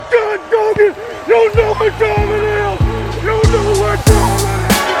You know what time it is! You know what time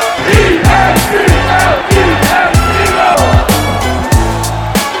it is! E-S-E-L-E-S-E-L!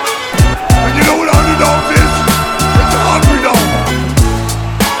 And you know what underdogs is? It's a hungry dog!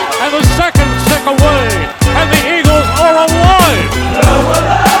 And the second sick away, and the Eagles are alive! We're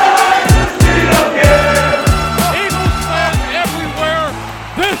alive to see again! Eagles fans everywhere,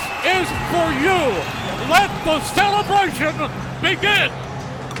 this is for you! Let the celebration begin!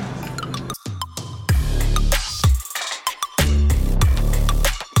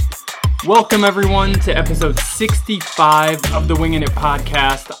 Welcome everyone to episode 65 of the Wingin' It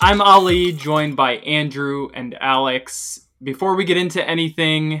podcast. I'm Ali, joined by Andrew and Alex. Before we get into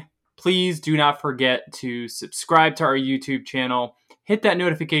anything, please do not forget to subscribe to our YouTube channel. Hit that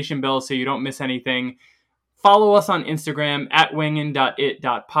notification bell so you don't miss anything. Follow us on Instagram at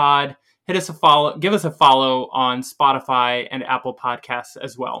wingin.it.pod. Give us a follow on Spotify and Apple Podcasts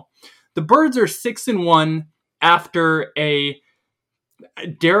as well. The Birds are 6-1 after a,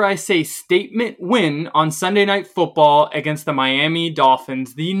 dare I say, statement win on Sunday Night Football against the Miami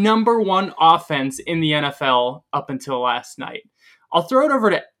Dolphins, the number one offense in the NFL up until last night. I'll throw it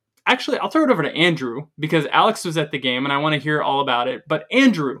over to Andrew because Alex was at the game and I want to hear all about it. But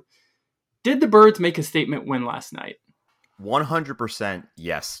Andrew, did the Birds make a statement win last night? 100%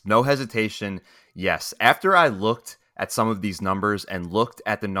 yes. No hesitation, yes. After I looked at some of these numbers and looked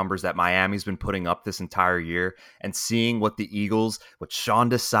at the numbers that Miami's been putting up this entire year and seeing what the Eagles, what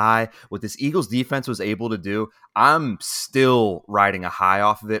Sean Desai, what this Eagles defense was able to do, I'm still riding a high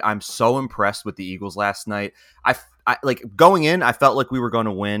off of it. I'm so impressed with the Eagles last night. I like going in, I felt like we were going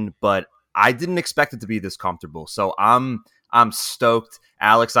to win, but I didn't expect it to be this comfortable. So I'm stoked.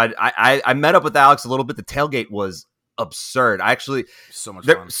 Alex, I met up with Alex a little bit. The tailgate was absurd.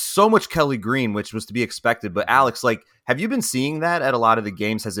 So much Kelly Green, which was to be expected. But Alex, like, have you been seeing that at a lot of the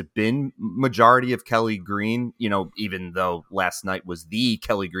games? Has it been majority of Kelly Green? You know, even though last night was the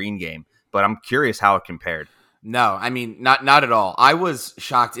Kelly Green game, but I'm curious how it compared. No, I mean, not at all. I was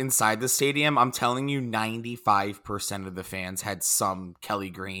shocked inside the stadium. I'm telling you, 95% of the fans had some Kelly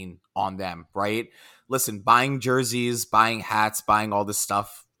Green on them, right? Listen, buying jerseys, buying hats, buying all this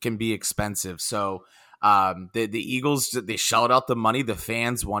stuff can be expensive. So the Eagles, they shelled out the money. The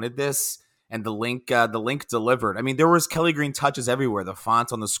fans wanted this, and the link delivered. I mean, there was Kelly Green touches everywhere. The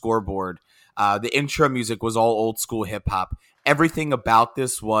font on the scoreboard, the intro music was all old school hip hop. Everything about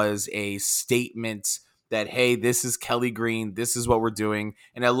this was a statement that, hey, this is Kelly Green. This is what we're doing.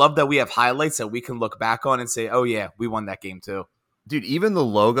 And I love that we have highlights that we can look back on and say, oh yeah, we won that game too. Dude, even the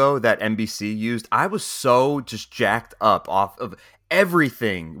logo that NBC used, I was so just jacked up off of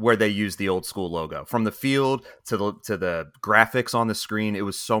everything where they used the old school logo, from the field to the graphics on the screen. It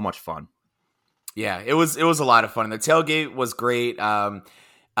was so much fun. Yeah, it was a lot of fun. And the tailgate was great.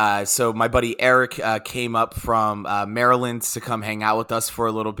 So my buddy Eric came up from Maryland to come hang out with us for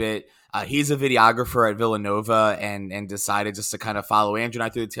a little bit. He's a videographer at Villanova and decided just to kind of follow Andrew and I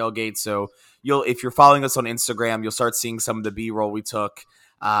through the tailgate. So if you're following us on Instagram, you'll start seeing some of the B-roll we took.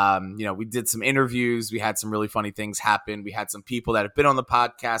 We did some interviews. We had some really funny things happen. We had some people that have been on the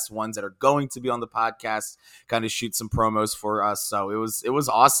podcast, ones that are going to be on the podcast, kind of shoot some promos for us. So it was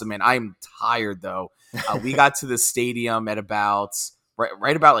awesome. And I'm tired though. We got to the stadium at about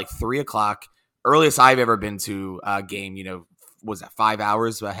right about like 3:00, earliest I've ever been to a game, was that 5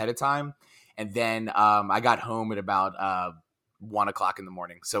 hours ahead of time. And then I got home at about 1:00 in the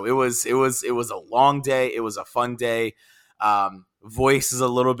morning. So it was a long day. It was a fun day. Voice is a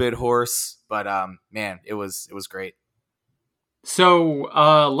little bit hoarse, but man, it was great. So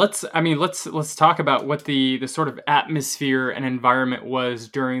let's talk about what the sort of atmosphere and environment was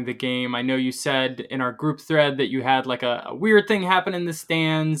during the game. I know you said in our group thread that you had like a weird thing happen in the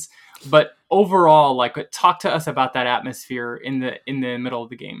stands, but overall, like, talk to us about that atmosphere in the middle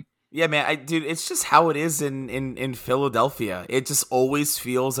of the game. Yeah, man, dude, it's just how it is in Philadelphia. It just always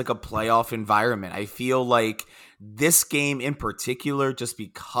feels like a playoff environment. I feel like this game in particular, just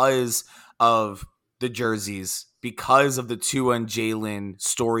because of the jerseys, because of the Tua and Jalen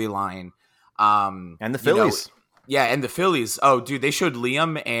storyline, and the Phillies. And the Phillies. Oh, dude, they showed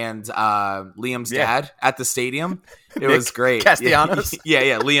Liam and Liam's dad at the stadium. It was great. Castellanos.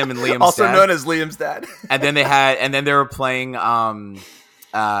 Yeah, Liam and Liam's also dad. known as Liam's dad. And then they were playing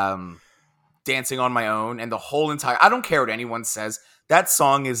Dancing on My Own, and the whole entire, I don't care what anyone says, that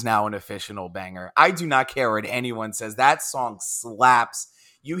song is now an official banger. I do not care what anyone says. That song slaps.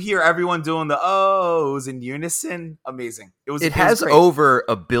 You hear everyone doing the O's in unison. Amazing. It has great. over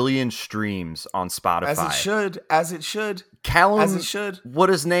 1 billion streams on Spotify. As it should. Callum, as it should.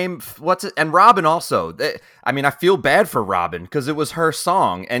 And Robin also. I mean, I feel bad for Robin because it was her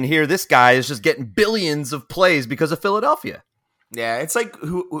song, and here this guy is just getting billions of plays because of Philadelphia. Yeah, it's like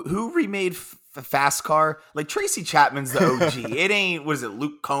who remade Fast Car? Like Tracy Chapman's the OG. It ain't, what is it,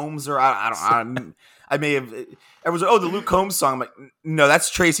 Luke Combs or I may have. I was the Luke Combs song. I'm like, no, that's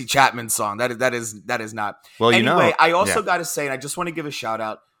Tracy Chapman's song. That is not. Well, anyway, I also got to say, and I just want to give a shout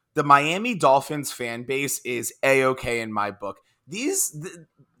out. The Miami Dolphins fan base is A-okay in my book. These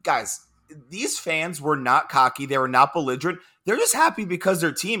fans were not cocky. They were not belligerent. They're just happy because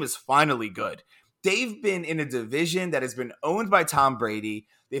their team is finally good. They've been in a division that has been owned by Tom Brady.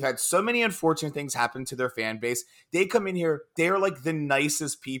 They've had so many unfortunate things happen to their fan base. They come in here. They are like the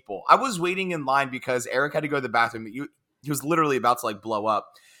nicest people. I was waiting in line because Eric had to go to the bathroom. He was literally about to like blow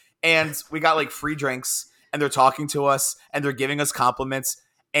up. And we got like free drinks and they're talking to us and they're giving us compliments.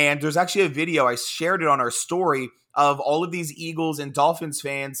 And there's actually a video, I shared it on our story, of all of these Eagles and Dolphins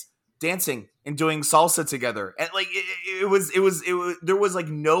fans dancing and doing salsa together. And like it was there was like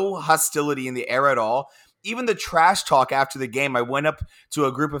no hostility in the air at all. Even the trash talk after the game, I went up to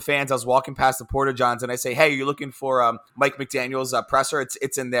a group of fans. I was walking past the Porta Johns and I say, "Hey, you're looking for Mike McDaniel's presser?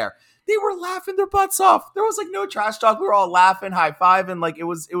 It's in there." They were laughing their butts off. There was like no trash talk. We were all laughing, high-fiving. Like it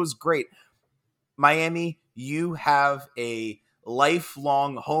was great. Miami, you have a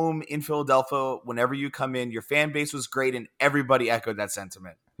lifelong home in Philadelphia. Whenever you come in, your fan base was great and everybody echoed that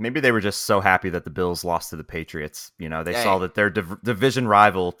sentiment. Maybe they were just so happy that the Bills lost to the Patriots. You know, they saw that their division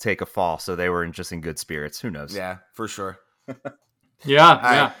rival take a fall, so they were just in good spirits. Who knows? Yeah, for sure.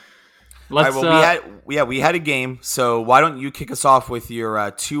 Yeah. Let's. All right, well, we had a game. So why don't you kick us off with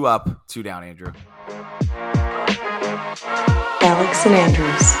your 2 up, 2 down, Andrew? Alex and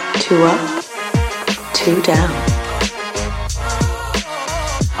Andrews, 2 up, 2 down.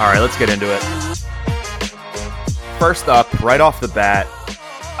 All right, let's get into it. First up, right off the bat,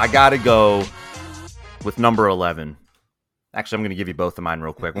 I got to go with number 11. Actually, I'm going to give you both of mine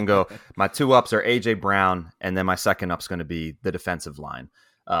real quick. I'm going to go, my 2 ups are A.J. Brown, and then my second up's going to be the defensive line.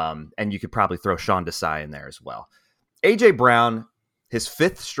 And you could probably throw Sean Desai in there as well. A.J. Brown, his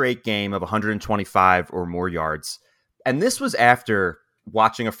 5th straight game of 125 or more yards. And this was after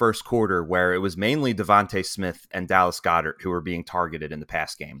watching a first quarter where it was mainly Devontae Smith and Dallas Goedert who were being targeted in the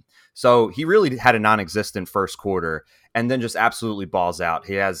pass game. So he really had a non-existent first quarter and then just absolutely balls out.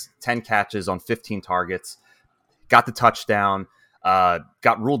 He has 10 catches on 15 targets, got the touchdown,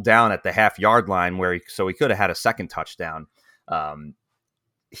 got ruled down at the half-yard line so he could have had a second touchdown.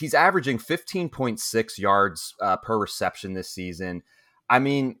 He's averaging 15.6 yards per reception this season. I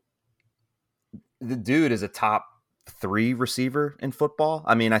mean, the dude is a top 3 receiver in football.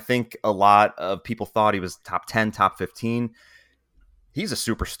 I mean, I think a lot of people thought he was top 10, top 15. He's a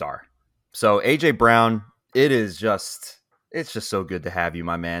superstar. So AJ Brown, it's just so good to have you,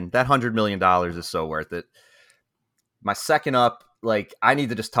 my man. That $100 million is so worth it. My second up, I need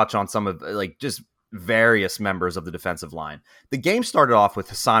to just touch on some of just various members of the defensive line. The game started off with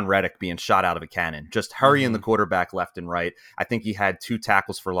Hassan Reddick being shot out of a cannon, just hurrying the quarterback left and right. I think he had 2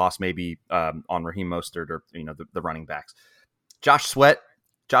 tackles for loss, maybe on Raheem Mostert or the running backs. Josh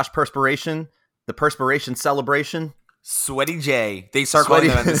Perspiration, the Perspiration Celebration. Sweaty J. They start calling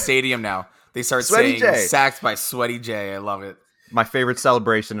him at the stadium now. They start saying J. sacked by Sweaty J. I love it. My favorite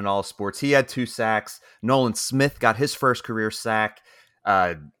celebration in all sports. He had 2 sacks. Nolan Smith got his first career sack.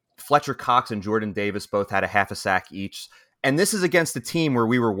 Fletcher Cox and Jordan Davis both had a half a sack each. And this is against a team where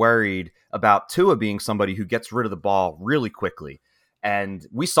we were worried about Tua being somebody who gets rid of the ball really quickly. And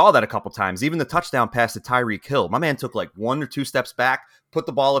we saw that a couple times. Even the touchdown pass to Tyreek Hill. My man took 1 or 2 steps back, put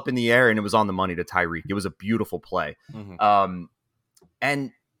the ball up in the air, and it was on the money to Tyreek. It was a beautiful play. Mm-hmm.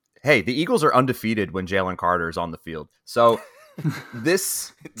 And hey, the Eagles are undefeated when Jalen Carter is on the field. So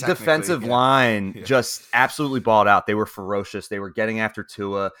this defensive line just absolutely balled out. They were ferocious. They were getting after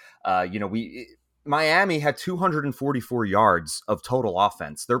Tua. Miami had 244 yards of total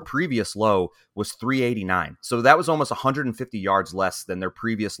offense. Their previous low was 389. So that was almost 150 yards less than their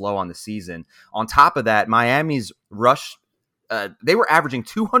previous low on the season. On top of that, Miami's rush, they were averaging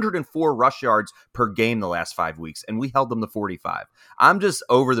 204 rush yards per game the last 5 weeks, and we held them to 45. I'm just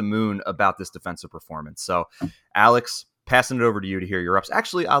over the moon about this defensive performance. So, Alex, passing it over to you to hear your ups.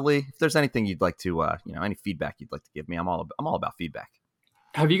 Actually, Ali, if there's anything you'd like to, any feedback you'd like to give me, I'm all about feedback.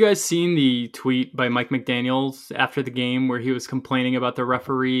 Have you guys seen the tweet by Mike McDaniels after the game where he was complaining about the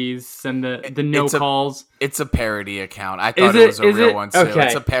referees and the no calls? It's a parody account. I thought it was a real one too. Okay.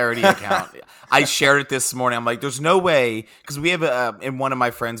 It's a parody account. I shared it this morning. I'm like, there's no way, because we have in one of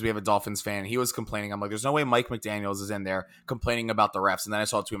my friends, we have a Dolphins fan. He was complaining. I'm like, there's no way Mike McDaniels is in there complaining about the refs. And then I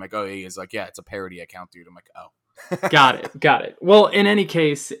saw a tweet. I'm like, oh, he is. Like, yeah, it's a parody account, dude. I'm like, oh. Got it. Well, in any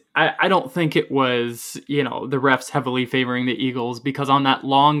case, I don't think it was, the refs heavily favoring the Eagles, because on that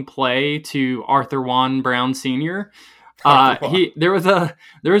long play to Arthur Juan Brown Sr., there was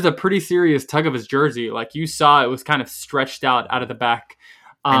a pretty serious tug of his jersey. Like, you saw it was kind of stretched out of the back.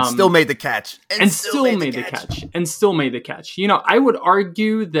 And still made the catch. And still made the catch. I would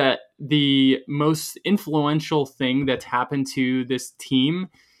argue that the most influential thing that's happened to this team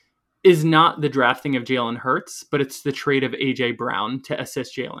is not the drafting of Jalen Hurts, but it's the trade of A.J. Brown to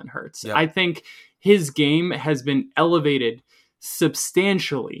assist Jalen Hurts. Yep. I think his game has been elevated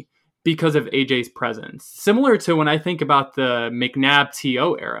substantially because of A.J.'s presence. Similar to when I think about the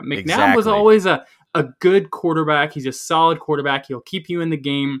McNabb-T.O. era. McNabb was always a good quarterback. He's a solid quarterback. He'll keep you in the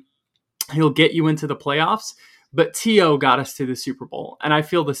game. He'll get you into the playoffs. But T.O. got us to the Super Bowl, and I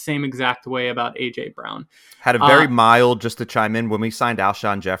feel the same exact way about A.J. Brown. Had a very mild, just to chime in, when we signed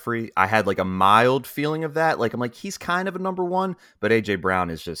Alshon Jeffrey, I had like a mild feeling of that. Like, I'm like, he's kind of a number one, but A.J. Brown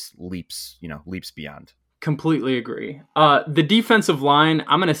is just leaps beyond. Completely agree. The defensive line,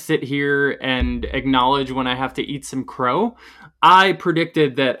 I'm going to sit here and acknowledge when I have to eat some crow. I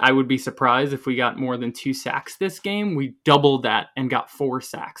predicted that I would be surprised if we got more than 2 sacks this game. We doubled that and got 4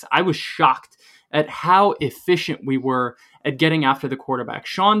 sacks. I was shocked at how efficient we were at getting after the quarterback.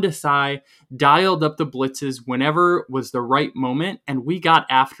 Sean Desai dialed up the blitzes whenever was the right moment, and we got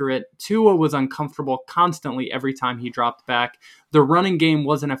after it. Tua was uncomfortable constantly every time he dropped back. The running game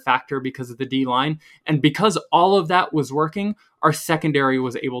wasn't a factor because of the D-line, and because all of that was working, our secondary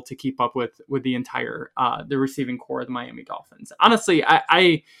was able to keep up with the entire the receiving core of the Miami Dolphins. Honestly,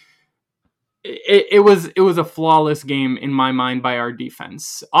 It was a flawless game in my mind by our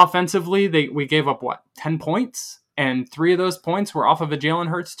defense. Offensively, we gave up 10 points, and 3 of those points were off of a Jalen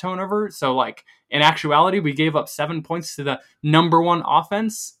Hurts turnover. So, like, in actuality, we gave up 7 points to the number 1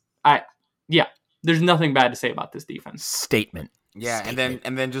 offense. There's nothing bad to say about this defense. Statement. Yeah,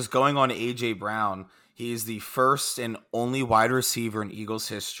 and then just going on to A.J. Brown, he's the first and only wide receiver in Eagles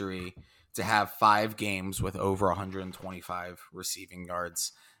history to have 5 games with over 125 receiving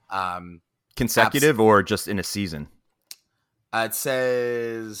yards. Consecutive or just in a season? It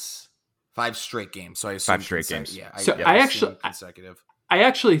says 5 straight games. So I assume 5 straight games. Yeah. Consecutive. I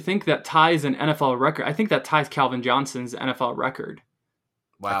actually think that ties an NFL record. I think that ties Calvin Johnson's NFL record.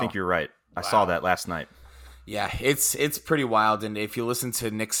 Wow. I think you're right. I saw that last night. Yeah, it's pretty wild. And if you listen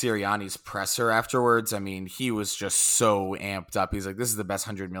to Nick Sirianni's presser afterwards, I mean, he was just so amped up. He's like, this is the best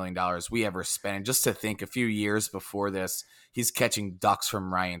 $100 million we ever spent. And just to think, a few years before this, he's catching ducks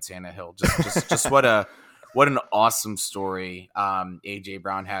from Ryan Tannehill. Just what an awesome story A.J.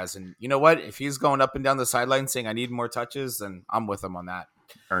 Brown has. And you know what? If he's going up and down the sideline saying, I need more touches, then I'm with him on that.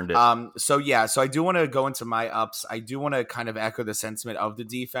 Earned it. So I do want to go into my ups. I do want to kind of echo the sentiment of the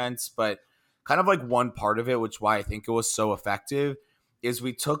defense, but kind of like one part of it, which why I think it was so effective, is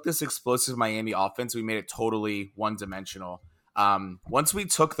we took this explosive Miami offense. We made it totally one-dimensional. Once we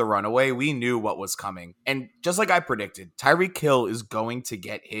took the runaway, we knew what was coming. And just like I predicted, Tyreek Hill is going to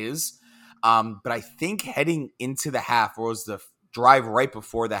get his. But I think heading into the half, or was the drive right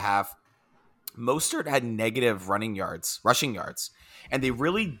before the half, Mostert had negative rushing yards. And they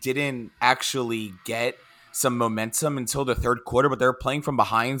really didn't actually get some momentum until the third quarter, but they're playing from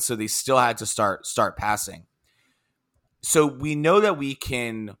behind, so they still had to start passing. So we know that we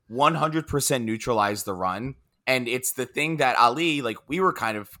can 100% neutralize the run, and it's the thing that Ali, like we were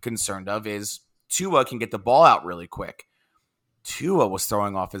kind of concerned of, is Tua can get the ball out really quick. Tua was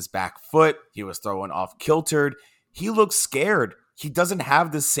throwing off his back foot. He was throwing off kiltered. He looks scared. He doesn't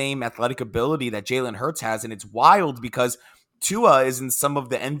have the same athletic ability that Jalen Hurts has, and it's wild because Tua is in some of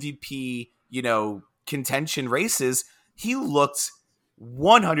the MVP, contention races. He looked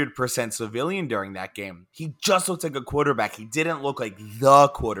 100% civilian during that game. He just looked like a quarterback. He didn't look like the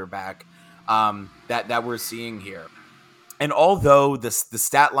quarterback that we're seeing here. And although the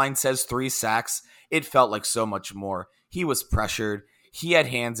stat line says 3 sacks, it felt like so much more. He was pressured. He had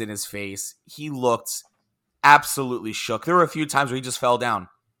hands in his face. He looked absolutely shook. There were a few times where he just fell down.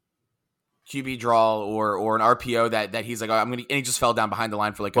 QB draw or an RPO that he's like, oh, and he just fell down behind the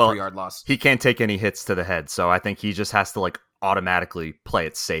line for like a 3-yard loss. He can't take any hits to the head, so I think he just has to like automatically play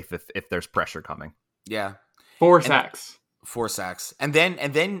it safe if there's pressure coming. Yeah. 4 sacks. 4 sacks. And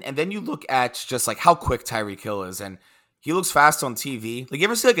then you look at just like how quick Tyreek Hill is, and He looks fast on TV. Like, you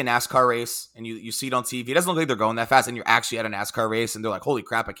ever see like a NASCAR race and you see it on TV? It doesn't look like they're going that fast, and you're actually at a NASCAR race and they're like, holy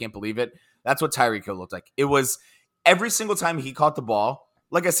crap, I can't believe it. That's what Tyreek Hill looked like. It was every single time he caught the ball.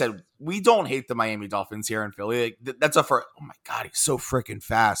 Like I said, we don't hate the Miami Dolphins here in Philly. Like, that's a for, oh my God, he's so freaking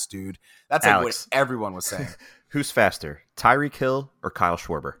fast, dude. That's like Alex, what everyone was saying. Who's faster, Tyreek Hill or Kyle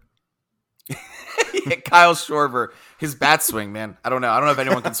Schwarber? Yeah, Kyle Schwarber, his bat swing, man. I don't know if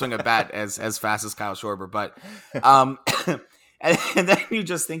anyone can swing a bat as fast as Kyle Schwarber, but and then you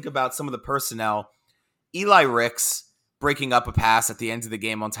just think about some of the personnel. Eli Ricks breaking up a pass at the end of the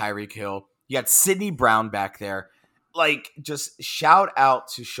game on Tyreek Hill. You got Sidney Brown back there. Like, just shout out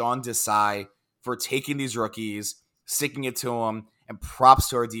to Sean Desai for taking these rookies, sticking it to them, and props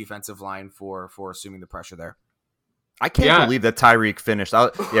to our defensive line for assuming the pressure there. I can't believe that Tyreek finished.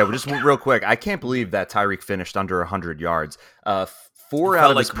 Just real quick. I can't believe that Tyreek finished under 100 yards. 4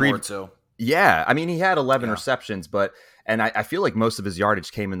 out of his Yeah, I mean, he had 11 receptions, and I feel like most of his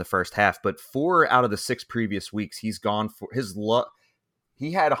yardage came in the first half. But 4 out of the 6 previous weeks, he's gone for his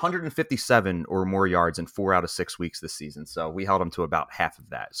He had 157 or more yards in 4 out of 6 weeks this season. So we held him to about half of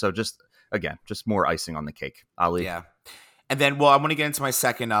that. So just more icing on the cake. Ali. Yeah. And then, I want to get into my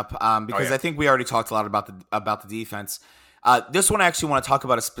second up because I think we already talked a lot about the defense. This one, I actually want to talk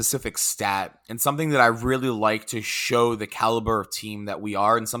about a specific stat and something that I really like to show the caliber of team that we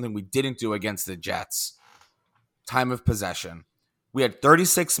are, and something we didn't do against the Jets. Time of possession. We had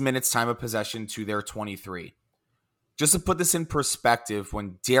 36 minutes time of possession to their 23. Just to put this in perspective,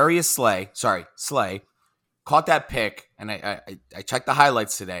 when Darius Slay caught that pick, and I checked the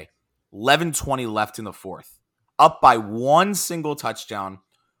highlights today, 11:20 left in the fourth. Up by one single touchdown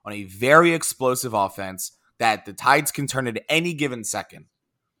on a very explosive offense that the Tides can turn at any given second.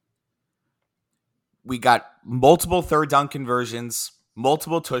 We got multiple third down conversions,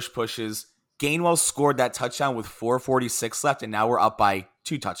 multiple tush pushes. Gainwell scored that touchdown with 4:46 left, and now we're up by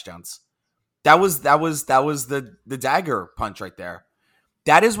 2 touchdowns. That was the dagger punch right there.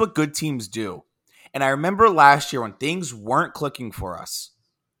 That is what good teams do. And I remember last year when things weren't clicking for us,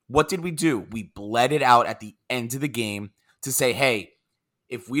 what did we do? We bled it out at the end of the game to say, hey,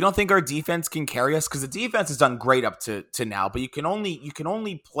 if we don't think our defense can carry us, because the defense has done great up to now, but you can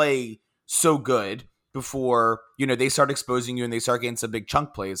only play so good before they start exposing you and they start getting some big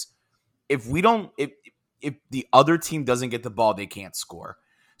chunk plays. If the other team doesn't get the ball, they can't score.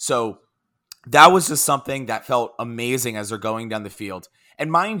 So that was just something that felt amazing as they're going down the field. And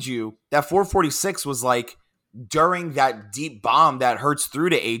mind you, that 446 was like during that deep bomb that Hurts threw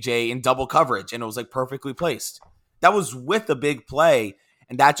to AJ in double coverage, and it was like perfectly placed. That was with a big play,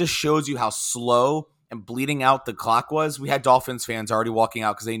 and that just shows you how slow and bleeding out the clock was. We had Dolphins fans already walking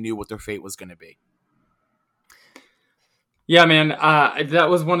out because they knew what their fate was going to be. Yeah, man, that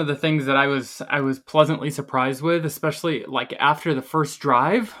was one of the things that I was pleasantly surprised with, especially like after the first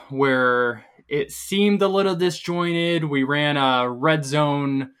drive where it seemed a little disjointed. We ran a red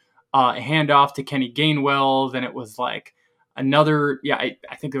zone handoff to Kenny Gainwell. Then it was like another, I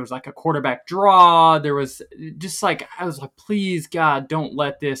think there was like a quarterback draw. There was just like, I was like, please, God, don't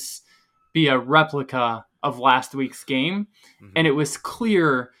let this be a replica of last week's game. Mm-hmm. And it was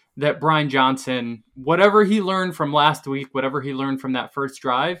clear that Brian Johnson, whatever he learned from last week, whatever he learned from that first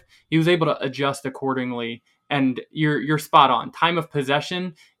drive, he was able to adjust accordingly. And you're spot on. Time of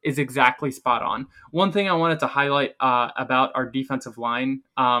possession is exactly spot on. One thing I wanted to highlight about our defensive line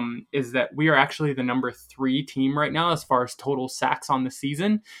is that we are actually the number 3 team right now as far as total sacks on the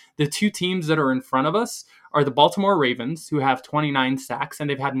season. The 2 teams that are in front of us are the Baltimore Ravens, who have 29 sacks, and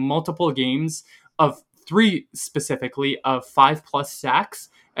they've had multiple games of 3 specifically of 5+ sacks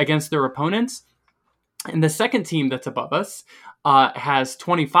against their opponents. And the second team that's above us has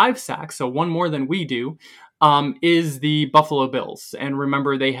 25 sacks, so 1 more than we do, is the Buffalo Bills. And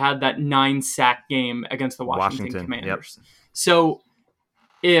remember, they had that 9-sack game against the Washington Commanders. Yep. So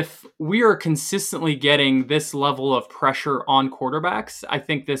if we are consistently getting this level of pressure on quarterbacks, I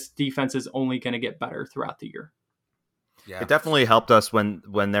think this defense is only going to get better throughout the year. Yeah. It definitely helped us when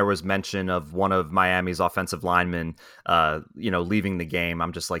there was mention of one of Miami's offensive linemen, leaving the game.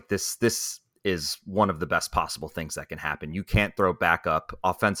 I'm just like, this is one of the best possible things that can happen. You can't throw backup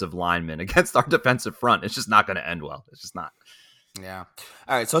offensive linemen against our defensive front. It's just not going to end well. It's just not. Yeah.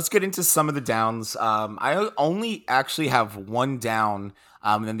 All right. So let's get into some of the downs. I only actually have 1 down,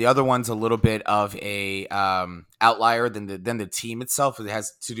 and then the other one's a little bit of a outlier than the team itself. It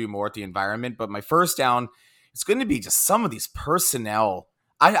has to do more with the environment. But my first down, it's going to be just some of these personnel.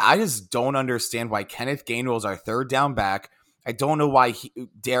 I just don't understand why Kenneth Gainwell is our 3rd down back. I don't know why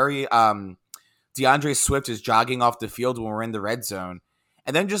DeAndre Swift is jogging off the field when we're in the red zone.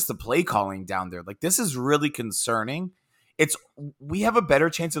 And then just the play calling down there. Like, this is really concerning. we have a better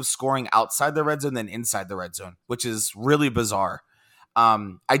chance of scoring outside the red zone than inside the red zone, which is really bizarre.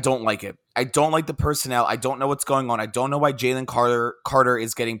 I don't like it. I don't like the personnel. I don't know what's going on. I don't know why Jalen Carter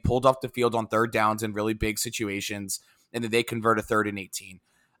is getting pulled off the field on third downs in really big situations, and then they convert a 3rd and 18.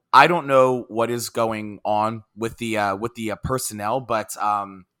 I don't know what is going on with the personnel, but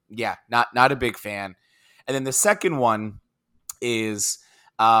not a big fan. And then the second one is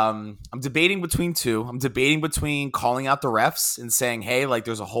I'm debating between two. I'm debating between calling out the refs and saying, hey, like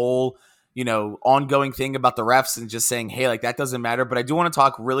there's a whole ongoing thing about the refs, and just saying, hey, like that doesn't matter. But I do want to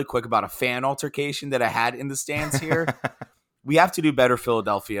talk really quick about a fan altercation that I had in the stands here. We have to do better,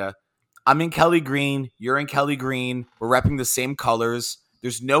 Philadelphia. I'm in Kelly Green. You're in Kelly Green. We're repping the same colors.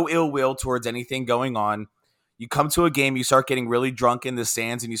 There's no ill will towards anything going on. You come to a game, you start getting really drunk in the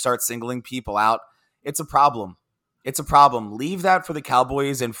stands, and you start singling people out. It's a problem. It's a problem. Leave that for the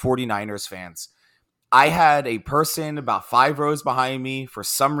Cowboys and 49ers fans. I had a person about 5 rows behind me, for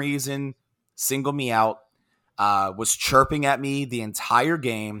some reason, single me out, was chirping at me the entire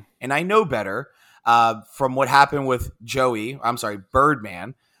game, and I know better from what happened with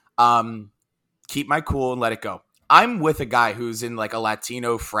Birdman. Keep my cool and let it go. I'm with a guy who's in like a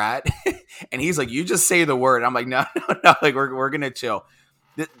Latino frat, and he's like, you just say the word. I'm like, no, like we're going to chill.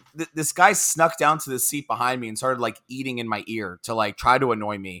 This guy snuck down to the seat behind me and started like eating in my ear to like try to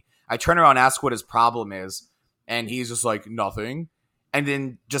annoy me. I turn around and ask what his problem is, and he's just like, nothing. And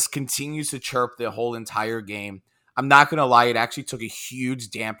then just continues to chirp the whole entire game. I'm not going to lie, it actually took a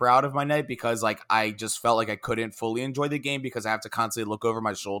huge damper out of my night, because like I just felt like I couldn't fully enjoy the game because I have to constantly look over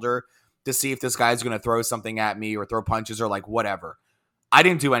my shoulder to see if this guy's going to throw something at me or throw punches or like whatever. I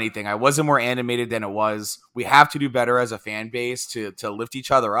didn't do anything. I wasn't more animated than it was. We have to do better as a fan base to lift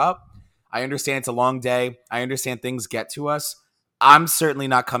each other up. I understand it's a long day. I understand things get to us. I'm certainly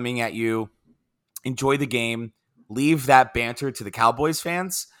not coming at you. Enjoy the game. Leave that banter to the Cowboys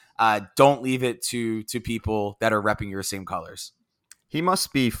fans. Don't leave it to people that are repping your same colors. He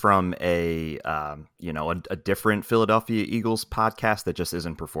must be from a different Philadelphia Eagles podcast that just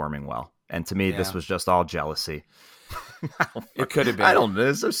isn't performing well. And to me, This was just all jealousy. It could have been. I don't know.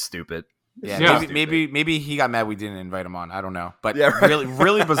 It's so stupid. Yeah. Maybe he got mad we didn't invite him on. I don't know. But really,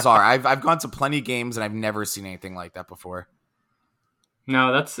 really bizarre. I've gone to plenty of games and I've never seen anything like that before.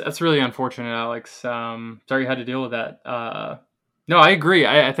 No, that's really unfortunate, Alex. Sorry you had to deal with that. No, I agree.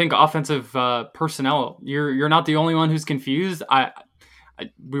 I think offensive personnel, you're not the only one who's confused.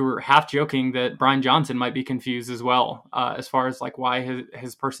 We were half joking that Brian Johnson might be confused as well, as far as like why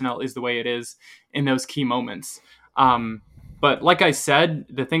his personnel is the way it is in those key moments. But like I said,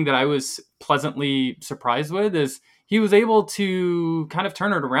 the thing that I was pleasantly surprised with is he was able to kind of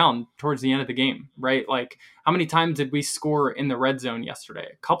turn it around towards the end of the game, right? Like how many times did we score in the red zone yesterday?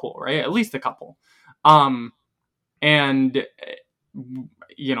 A couple, right? At least a couple. And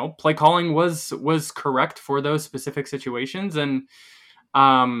play calling was correct for those specific situations. And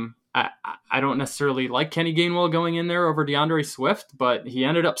I don't necessarily like Kenny Gainwell going in there over DeAndre Swift, but he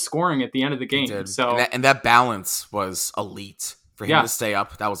ended up scoring at the end of the game. So and that balance was elite for him to stay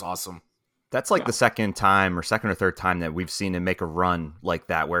up. That was awesome. That's like the second or third time that we've seen him make a run like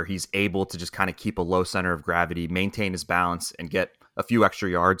that, where he's able to just kind of keep a low center of gravity, maintain his balance, and get a few extra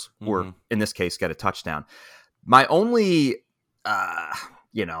yards, or in this case, get a touchdown. My only thought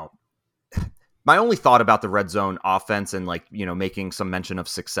about the red zone offense and making some mention of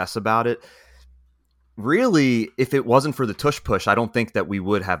success about it, really, if it wasn't for the tush push, I don't think that we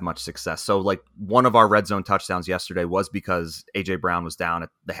would have much success. So like one of our red zone touchdowns yesterday was because AJ Brown was down at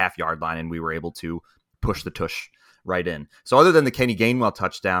the half-yard line and we were able to push the tush right in. So other than the Kenny Gainwell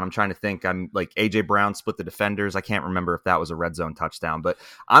touchdown, I'm trying to think. I'm like AJ Brown split the defenders. I can't remember if that was a red zone touchdown, but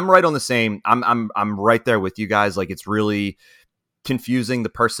I'm right on the same. I'm right there with you guys. Like it's really confusing, the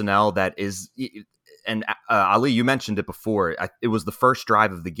personnel that is. And Ali, you mentioned it before. It was the first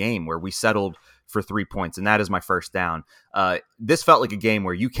drive of the game where we settled for 3 points, and that is my first down. This felt like a game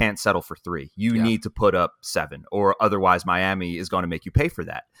where you can't settle for 3. You need to put up 7, or otherwise Miami is going to make you pay for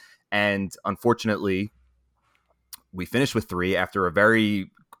that. And unfortunately, we finished with 3 after a very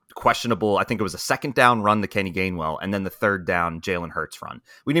questionable, I think it was a second down run to Kenny Gainwell, and then the third down Jalen Hurts run.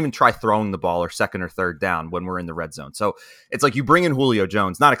 We didn't even try throwing the ball or second or third down when we're in the red zone. So it's like you bring in Julio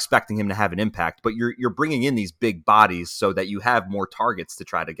Jones, not expecting him to have an impact, but you're bringing in these big bodies so that you have more targets to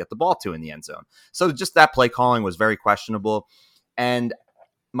try to get the ball to in the end zone. So just that play calling was very questionable. And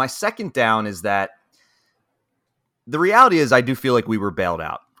my second down is that the reality is I do feel like we were bailed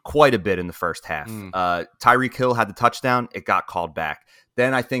out quite a bit in the first half. Tyreek Hill had the touchdown. It got called back.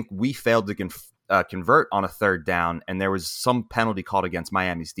 Then I think we failed to convert on a third down, and there was some penalty called against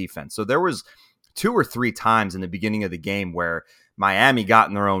Miami's defense. So there was 2 or 3 times in the beginning of the game where Miami got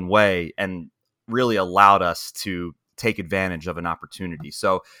in their own way and really allowed us to take advantage of an opportunity.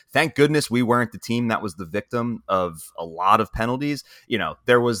 So thank goodness we weren't the team that was the victim of a lot of penalties.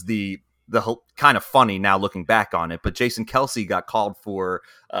 There was the whole kind of funny now looking back on it, but Jason Kelsey got called for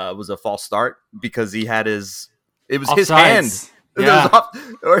was a false start because he had his Offsides. hand. Yeah.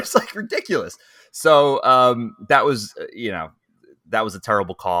 Or it's like ridiculous. So that was a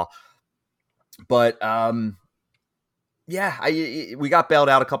terrible call. But we got bailed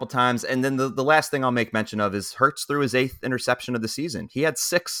out a couple times. And then the last thing I'll make mention of is Hurts threw his 8th interception of the season. He had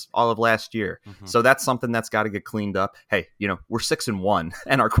 6 all of last year. Mm-hmm. So that's something that's got to get cleaned up. Hey, we're 6-1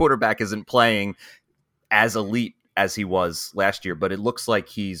 and our quarterback isn't playing as elite as he was last year, but it looks like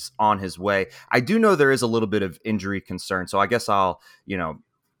he's on his way. I do know there is a little bit of injury concern. So I guess I'll,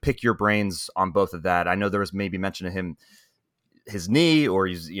 pick your brains on both of that. I know there was maybe mention of him, his knee, or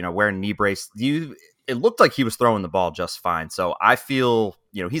he's, wearing a knee brace. It looked like he was throwing the ball just fine. So I feel,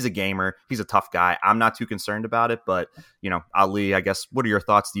 he's a gamer. He's a tough guy. I'm not too concerned about it. But, Ali, I guess, what are your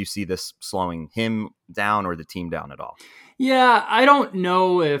thoughts? Do you see this slowing him down or the team down at all? Yeah, I don't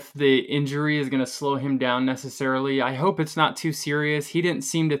know if the injury is going to slow him down necessarily. I hope it's not too serious. He didn't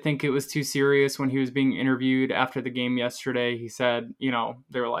seem to think it was too serious when he was being interviewed after the game yesterday. He said,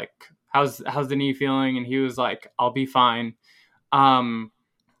 they were like, how's the knee feeling? And he was like, I'll be fine.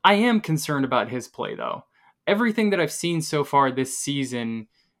 I am concerned about his play, though. Everything that I've seen so far this season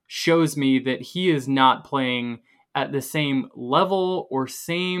shows me that he is not playing at the same level or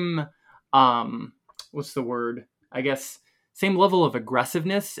same, same level of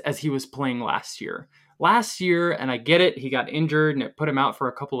aggressiveness as he was playing last year. Last year, and I get it, he got injured and it put him out for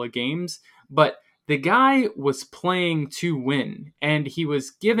a couple of games, but the guy was playing to win and he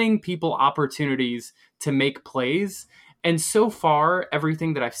was giving people opportunities to make plays. And so far,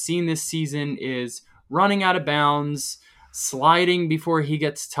 everything that I've seen this season is running out of bounds, sliding before he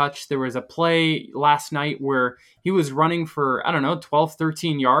gets touched. There was a play last night where he was running for, 12,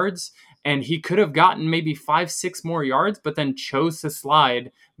 13 yards, and he could have gotten maybe 5-6 more yards, but then chose to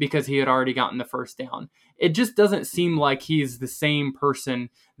slide because he had already gotten the first down. It just doesn't seem like he's the same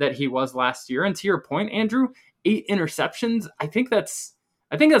person that he was last year. And to your point, Andrew, 8 interceptions, I think that's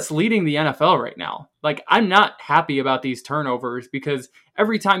leading the NFL right now. Like, I'm not happy about these turnovers because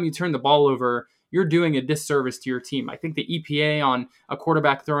every time you turn the ball over, you're doing a disservice to your team. I think the EPA on a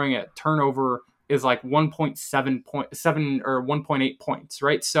quarterback throwing a turnover is like 1.7 or 1.8 points,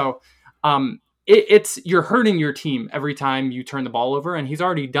 right? So you're hurting your team every time you turn the ball over, and he's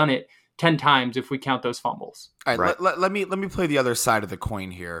already done it 10 times if we count those fumbles. All right, let me play the other side of the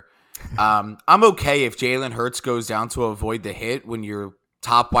coin here. I'm okay if Jalen Hurts goes down to avoid the hit when your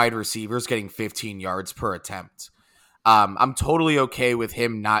top wide receivers getting 15 yards per attempt. I'm totally okay with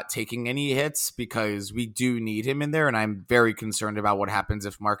him not taking any hits because we do need him in there, and I'm very concerned about what happens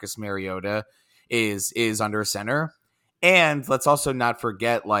if Marcus Mariota is under center. And let's also not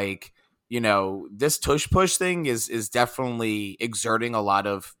forget, this tush push thing is definitely exerting a lot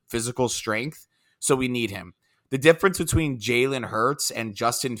of physical strength, so we need him. The difference between Jalen Hurts and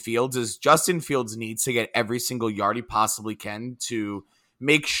Justin Fields is Justin Fields needs to get every single yard he possibly can to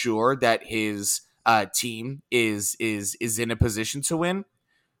make sure that his team is in a position to win.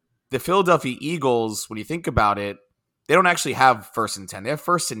 The Philadelphia Eagles, when you think about it, they don't actually have 1st and 10. They have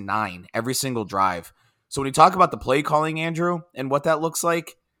 1st and 9 every single drive. So when you talk about the play calling, Andrew, and what that looks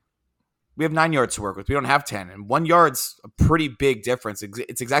like, we have 9 yards to work with. We don't have 10. And 1 yard's a pretty big difference.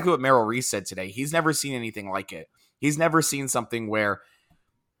 It's exactly what Merrill Reese said today. He's never seen anything like it. He's never seen something where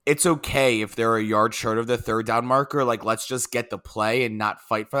it's okay if they're a yard short of the 3rd down marker. Like, let's just get the play and not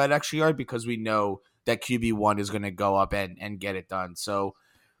fight for that extra yard because we know that QB1 is going to go up and get it done. So,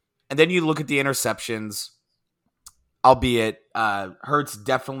 and then you look at the interceptions, albeit Hurts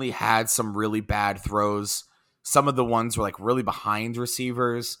definitely had some really bad throws. Some of the ones were like really behind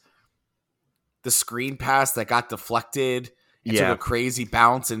receivers. The screen pass that got deflected and took a crazy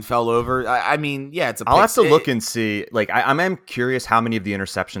bounce and fell over. I mean, it's a pick. I'll have to look and see. Like, I'm curious how many of the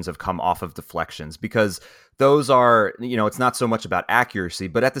interceptions have come off of deflections because those are, it's not so much about accuracy,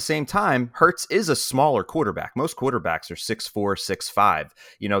 but at the same time, Hurts is a smaller quarterback. Most quarterbacks are 6'4",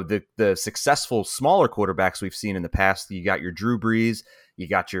 6'5". The successful smaller quarterbacks we've seen in the past, you got your Drew Brees, you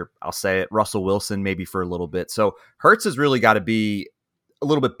got your, I'll say it, Russell Wilson maybe for a little bit. So Hurts has really got to be a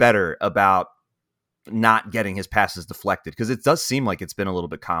little bit better about not getting his passes deflected because it does seem like it's been a little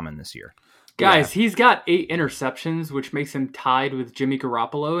bit common this year. Guys, he's got 8 interceptions, which makes him tied with Jimmy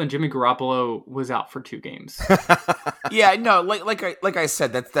Garoppolo, and Jimmy Garoppolo was out for 2 games. Like I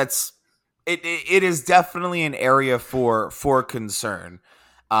said, that's it is definitely an area for concern.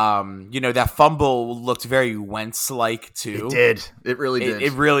 That fumble looked very Wentz-like too. It did. It really did.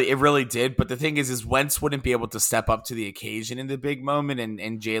 It really did. But the thing is Wentz wouldn't be able to step up to the occasion in the big moment,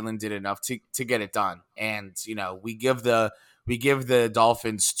 and Jalen did enough to get it done. And we give the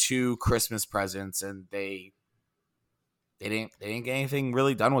Dolphins 2 Christmas presents, and they didn't get anything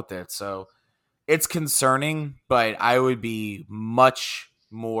really done with it. So it's concerning, but I would be much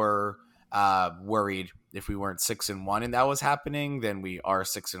more worried if we weren't 6-1 and that was happening than we are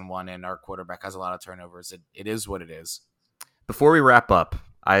 6-1 and our quarterback has a lot of turnovers. It is what it is. Before we wrap up,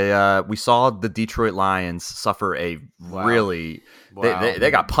 we saw the Detroit Lions suffer a really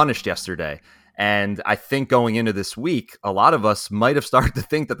they got punished yesterday. And I think going into this week, a lot of us might have started to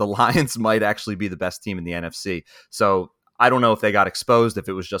think that the Lions might actually be the best team in the NFC. So I don't know if they got exposed, if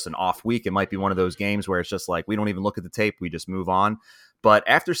it was just an off week. It might be one of those games where it's just like, we don't even look at the tape, we just move on. But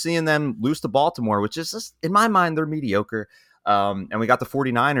after seeing them lose to Baltimore, which is just, in my mind, they're mediocre, and we got the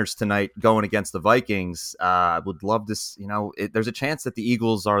 49ers tonight going against the Vikings, I would love this. There's a chance that the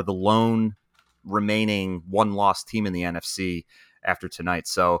Eagles are the lone remaining one-loss team in the NFC after tonight.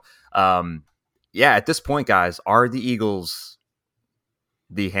 So, at this point, guys, are the Eagles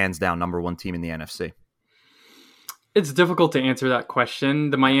the hands-down number one team in the NFC? It's difficult to answer that question.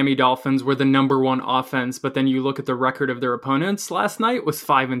 The Miami Dolphins were the number one offense, but then you look at the record of their opponents last night was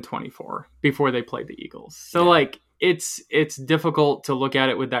 5-24 before they played the Eagles. So it's difficult to look at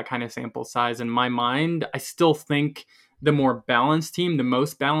it with that kind of sample size. In my mind, I still think the more balanced team, the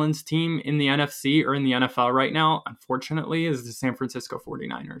most balanced team in the NFC or in the NFL right now, unfortunately, is the San Francisco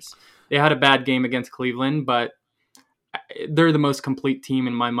 49ers. They had a bad game against Cleveland, but they're the most complete team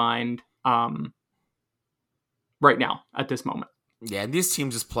in my mind. Right now, at this moment. Yeah, and these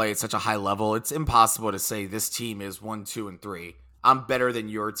teams just play at such a high level. It's impossible to say this team is 1, 2, and 3. I'm better than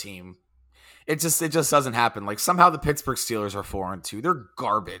your team. It just doesn't happen. Like somehow the Pittsburgh Steelers are 4-2. They're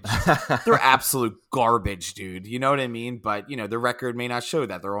garbage. They're absolute garbage, dude. You know what I mean? But the record may not show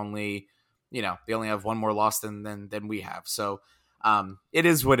that. They're only, they only have one more loss than we have. So it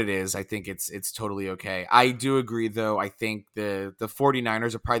is what it is. I think it's totally okay. I do agree, though. I think the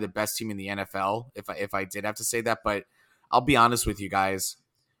 49ers are probably the best team in the NFL, if I did have to say that. But I'll be honest with you guys.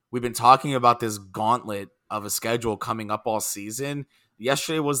 We've been talking about this gauntlet of a schedule coming up all season.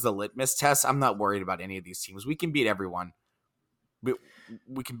 Yesterday was the litmus test. I'm not worried about any of these teams. We can beat everyone.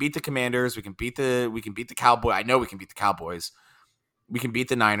 We can beat the Commanders. We can beat the Cowboys. I know we can beat the Cowboys. We can beat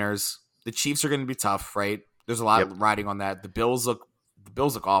the Niners. The Chiefs are going to be tough, right? There's a lot riding on that. The Bills look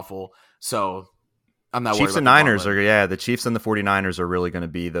awful. So I'm not worried about Chiefs and Niners the Chiefs and the 49ers are really going to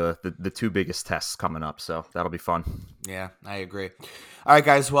be the two biggest tests coming up. So that'll be fun. Yeah, I agree. All right,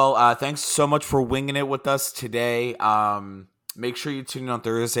 guys. Well, thanks so much for winging it with us today. Make sure you tune in on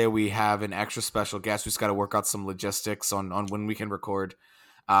Thursday. We have an extra special guest. We just got to work out some logistics on when we can record.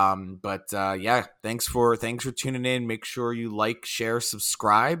 Thanks for tuning in. Make sure you like, share,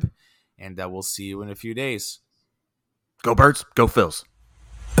 subscribe, and we'll see you in a few days. Go Birds, go Phils.